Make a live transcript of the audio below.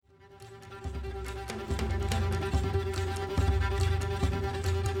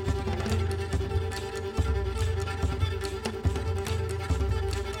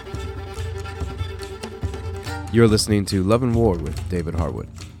You're listening to Love and War with David Harwood.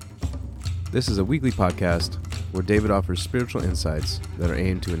 This is a weekly podcast where David offers spiritual insights that are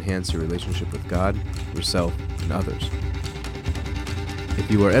aimed to enhance your relationship with God, yourself, and others. If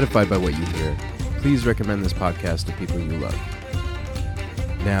you are edified by what you hear, please recommend this podcast to people you love.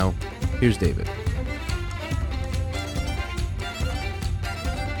 Now, here's David.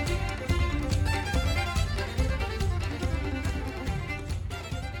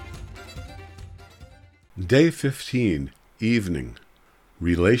 Day 15, Evening,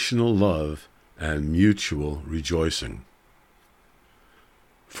 Relational Love and Mutual Rejoicing.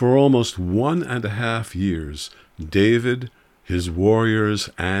 For almost 1.5 years, David, his warriors,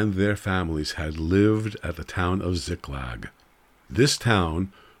 and their families had lived at the town of Ziklag. This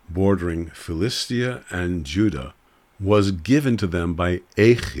town, bordering Philistia and Judah, was given to them by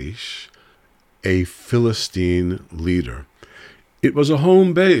Achish, a Philistine leader. It was a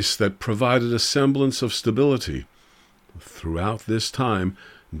home base that provided a semblance of stability. Throughout this time,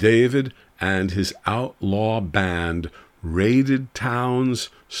 David and his outlaw band raided towns,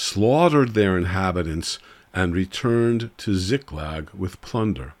 slaughtered their inhabitants, and returned to Ziklag with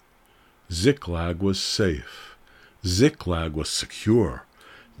plunder. Ziklag was safe. Ziklag was secure.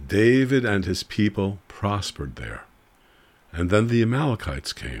 David and his people prospered there. And then the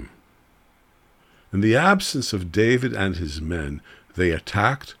Amalekites came. In the absence of David and his men, they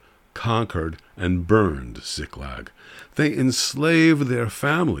attacked, conquered, and burned Ziklag. They enslaved their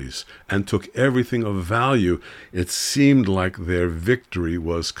families and took everything of value. It seemed like their victory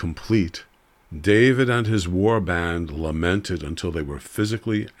was complete. David and his war band lamented until they were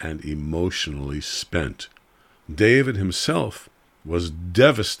physically and emotionally spent. David himself was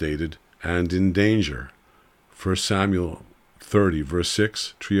devastated and in danger. 1 Samuel 30, verse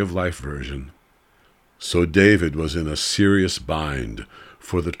 6, Tree of Life version. So David was in a serious bind,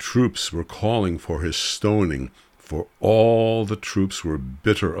 for the troops were calling for his stoning, for all the troops were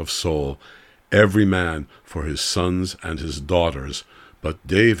bitter of soul, every man for his sons and his daughters. But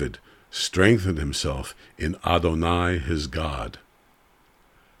David strengthened himself in Adonai his God.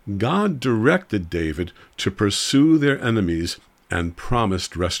 God directed David to pursue their enemies and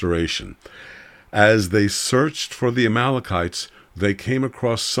promised restoration. As they searched for the Amalekites, they came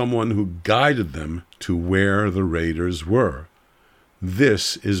across someone who guided them to where the raiders were.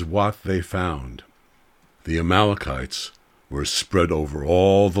 This is what they found. The Amalekites were spread over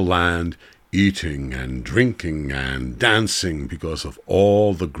all the land, eating and drinking and dancing because of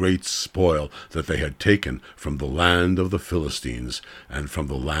all the great spoil that they had taken from the land of the Philistines and from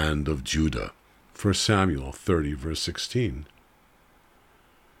the land of Judah. 1 Samuel 30, verse 16.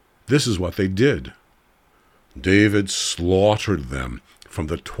 This is what they did. David slaughtered them from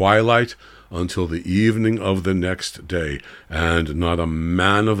the twilight until the evening of the next day, and not a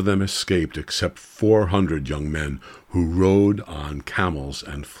man of them escaped except 400 young men who rode on camels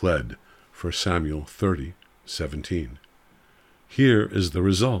and fled. 1 Samuel 30, 17. Here is the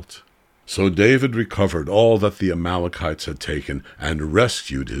result. So David recovered all that the Amalekites had taken and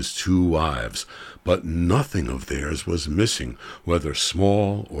rescued his 2 wives. But nothing of theirs was missing, whether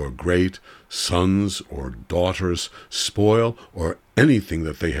small or great, sons or daughters, spoil or anything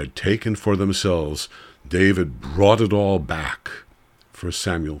that they had taken for themselves. David brought it all back. 1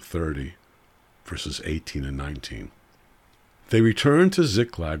 Samuel 30, verses 18 and 19. They returned to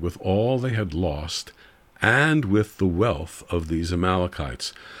Ziklag with all they had lost and with the wealth of these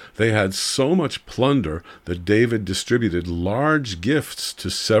Amalekites. They had so much plunder that David distributed large gifts to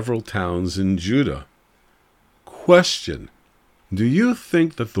several towns in Judah. Question: do you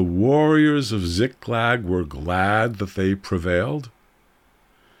think that the warriors of Ziklag were glad that they prevailed?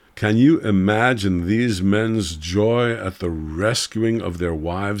 Can you imagine these men's joy at the rescuing of their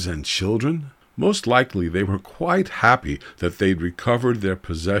wives and children? Most likely they were quite happy that they'd recovered their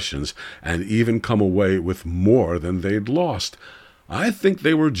possessions and even come away with more than they'd lost. I think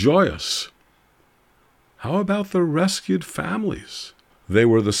they were joyous. How about the rescued families? They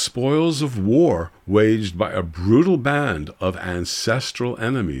were the spoils of war waged by a brutal band of ancestral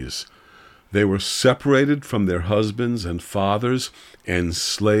enemies. They were separated from their husbands and fathers,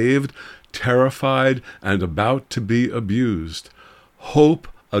 enslaved, terrified, and about to be abused. Hope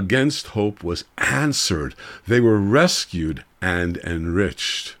against hope was answered. They were rescued and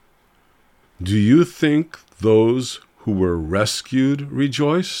enriched. Do you think those who were rescued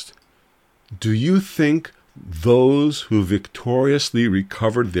rejoiced? Do you think those who victoriously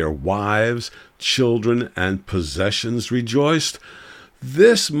recovered their wives, children, and possessions rejoiced?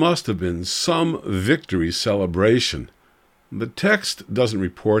 This must have been some victory celebration. The text doesn't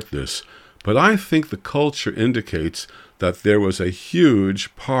report this, but I think the culture indicates that there was a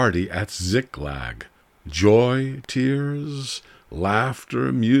huge party at Ziklag. Joy, tears,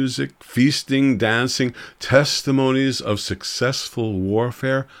 laughter, music, feasting, dancing, testimonies of successful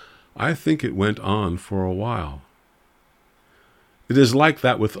warfare. I think it went on for a while. It is like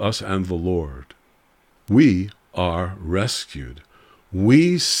that with us and the Lord. We are rescued.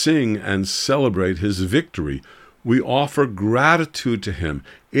 We sing and celebrate his victory. We offer gratitude to him.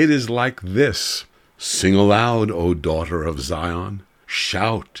 It is like this. Sing aloud, O daughter of Zion.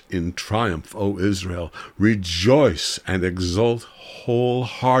 Shout in triumph, O Israel. Rejoice and exult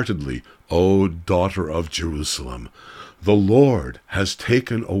wholeheartedly, O daughter of Jerusalem. The Lord has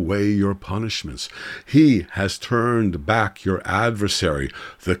taken away your punishments. He has turned back your adversary.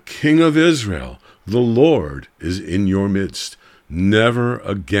 The King of Israel, the Lord, is in your midst. Never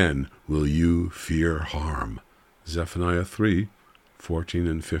again will you fear harm. Zephaniah 3:14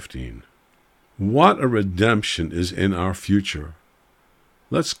 and 15. What a redemption is in our future.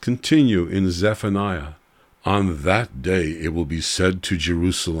 Let's continue in Zephaniah. On that day it will be said to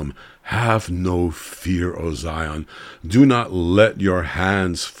Jerusalem, have no fear, O Zion. Do not let your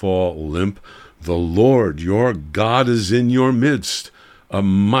hands fall limp. The Lord your God is in your midst, a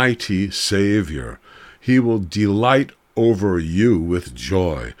mighty Savior. He will delight over you with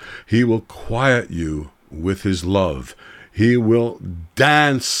joy. He will quiet you with his love. He will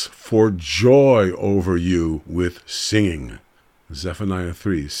dance for joy over you with singing. Zephaniah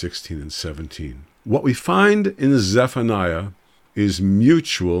 3:16 and 17. What we find in Zephaniah is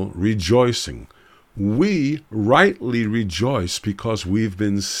mutual rejoicing. We rightly rejoice because we've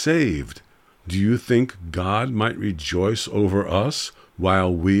been saved. Do you think God might rejoice over us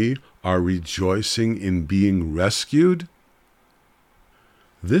while we are rejoicing in being rescued?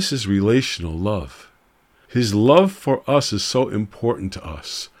 This is relational love. His love for us is so important to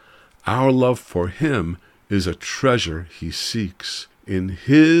us. Our love for him is a treasure he seeks. In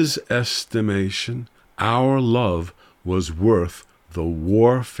his estimation, our love was worth the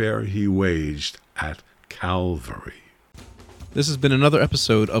warfare he waged at Calvary. This has been another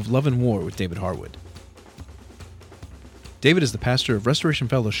episode of Love and War with David Harwood. David is the pastor of Restoration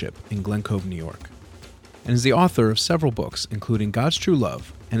Fellowship in Glen Cove, New York, and is the author of several books, including God's True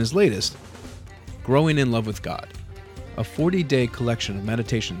Love and his latest, Growing in Love with God, a 40-day collection of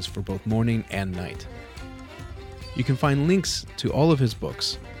meditations for both morning and night. You can find links to all of his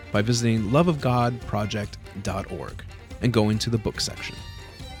books by visiting loveofgodproject.org and going to the book section.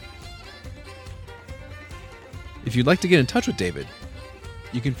 If you'd like to get in touch with David,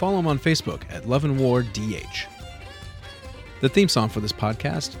 you can follow him on Facebook at Love and War DH. The theme song for this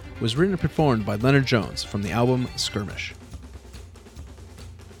podcast was written and performed by Leonard Jones from the album Skirmish.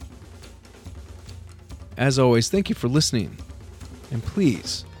 As always, thank you for listening, and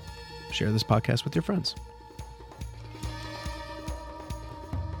please share this podcast with your friends.